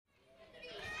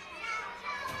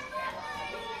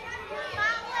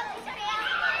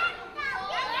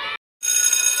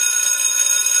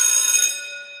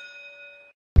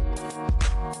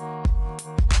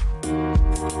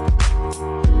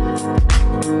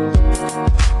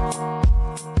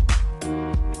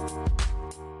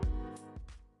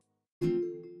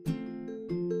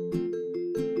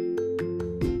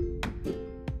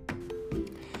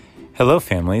Hello,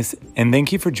 families, and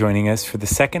thank you for joining us for the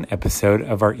second episode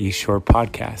of our East Shore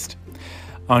podcast.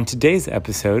 On today's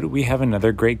episode, we have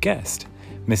another great guest,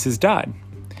 Mrs. Dodd.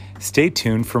 Stay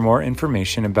tuned for more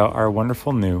information about our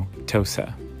wonderful new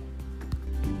Tosa.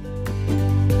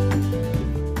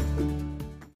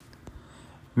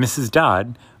 Mrs.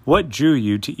 Dodd, what drew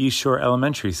you to East Shore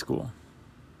Elementary School?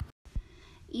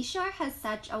 East Shore has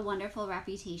such a wonderful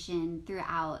reputation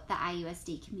throughout the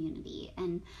IUSD community,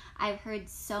 and I've heard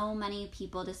so many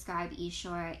people describe East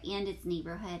Shore and its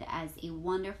neighborhood as a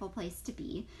wonderful place to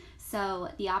be. So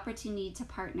the opportunity to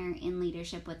partner in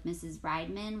leadership with Mrs.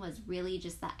 Riedman was really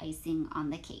just the icing on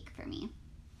the cake for me.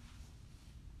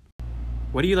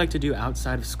 What do you like to do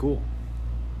outside of school?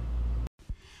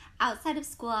 Outside of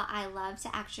school, I love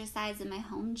to exercise in my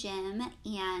home gym,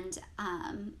 and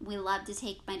we love to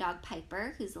take my dog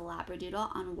Piper, who's a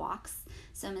Labradoodle, on walks.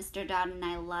 So Mr. Dodd and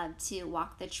I love to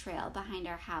walk the trail behind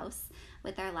our house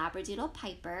with our Labradoodle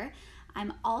Piper.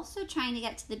 I'm also trying to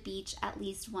get to the beach at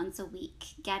least once a week.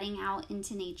 Getting out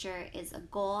into nature is a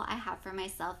goal I have for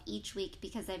myself each week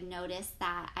because I've noticed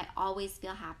that I always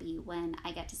feel happy when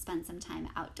I get to spend some time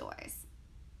outdoors.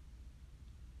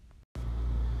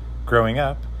 Growing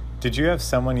up, did you have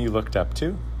someone you looked up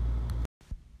to?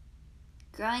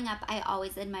 Growing up, I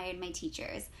always admired my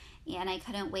teachers, and I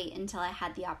couldn't wait until I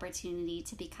had the opportunity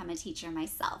to become a teacher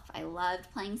myself. I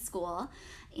loved playing school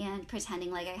and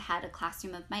pretending like I had a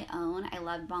classroom of my own. I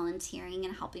loved volunteering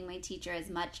and helping my teacher as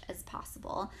much as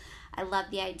possible. I loved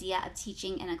the idea of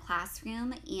teaching in a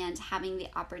classroom and having the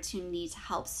opportunity to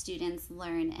help students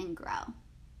learn and grow.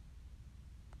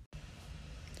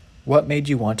 What made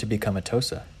you want to become a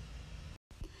Tosa?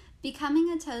 Becoming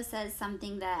a Tosa is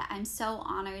something that I'm so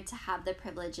honored to have the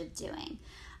privilege of doing.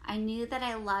 I knew that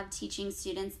I loved teaching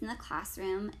students in the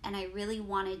classroom, and I really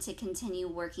wanted to continue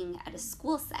working at a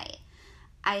school site.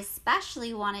 I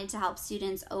especially wanted to help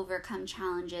students overcome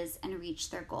challenges and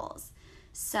reach their goals.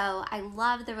 So I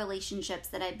love the relationships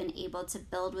that I've been able to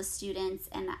build with students,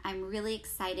 and I'm really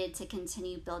excited to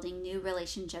continue building new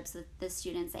relationships with the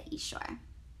students at East Shore.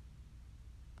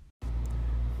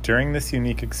 During this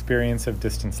unique experience of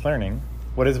distance learning,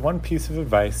 what is one piece of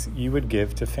advice you would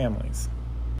give to families?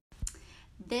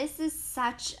 This is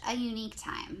such a unique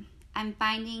time. I'm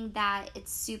finding that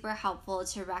it's super helpful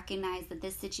to recognize that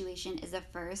this situation is a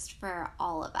first for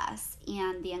all of us,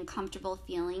 and the uncomfortable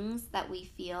feelings that we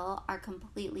feel are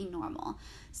completely normal.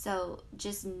 So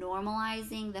just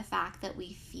normalizing the fact that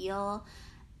we feel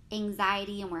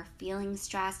anxiety and we're feeling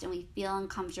stressed and we feel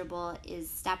uncomfortable is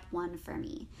step one for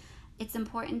me. It's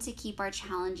important to keep our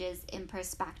challenges in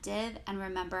perspective and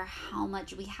remember how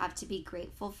much we have to be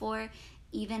grateful for,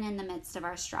 even in the midst of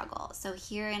our struggle. So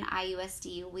here in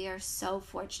IUSD, we are so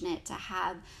fortunate to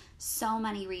have so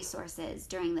many resources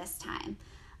during this time.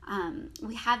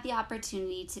 We have the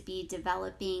opportunity to be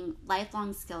developing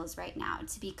lifelong skills right now,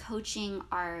 to be coaching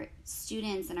our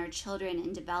students and our children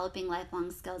in developing lifelong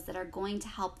skills that are going to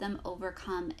help them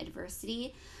overcome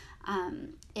adversity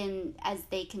as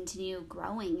they continue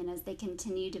growing and as they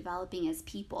continue developing as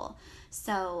people.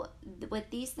 So with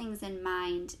these things in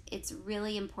mind, it's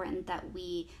really important that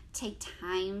we take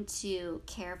time to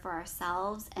care for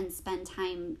ourselves and spend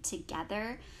time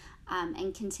together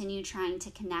and continue trying to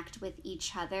connect with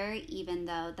each other, even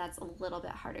though that's a little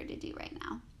bit harder to do right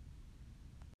now.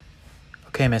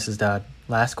 Okay, Mrs. Dodd,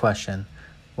 last question.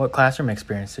 What classroom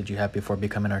experience did you have before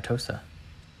becoming our Tosa?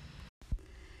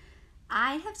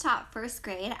 I have taught first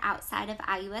grade outside of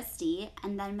IUSD,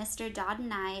 and then Mr. Dodd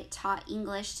and I taught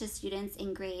English to students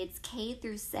in grades K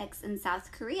through 6 in South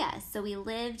Korea. So we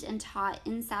lived and taught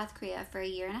in South Korea for a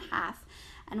year and a half,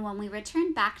 and when we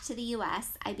returned back to the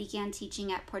U.S., I began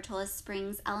teaching at Portola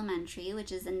Springs Elementary,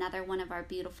 which is another one of our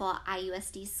beautiful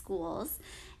IUSD schools.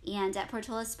 And at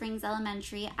Portola Springs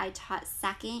Elementary, I taught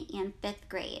 2nd and 5th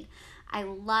grade. I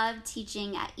love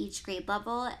teaching at each grade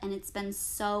level, and it's been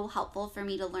so helpful for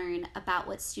me to learn about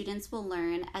what students will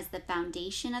learn as the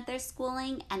foundation of their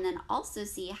schooling, and then also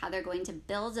see how they're going to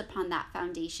build upon that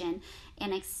foundation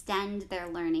and extend their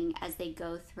learning as they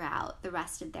go throughout the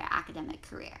rest of their academic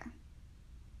career.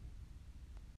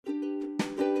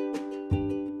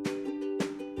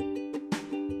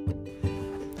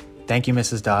 Thank you,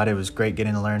 Mrs. Dodd. It was great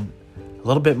getting to learn a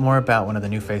little bit more about one of the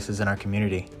new faces in our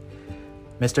community.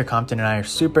 Mr. Compton and I are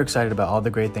super excited about all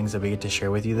the great things that we get to share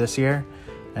with you this year,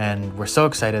 and we're so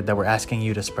excited that we're asking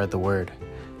you to spread the word.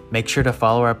 Make sure to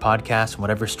follow our podcast on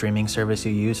whatever streaming service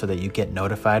you use so that you get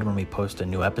notified when we post a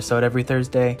new episode every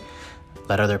Thursday.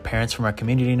 Let other parents from our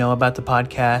community know about the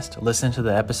podcast. Listen to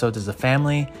the episodes as a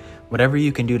family. Whatever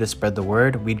you can do to spread the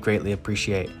word, we'd greatly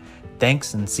appreciate.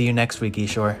 Thanks, and see you next week,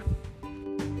 East Shore.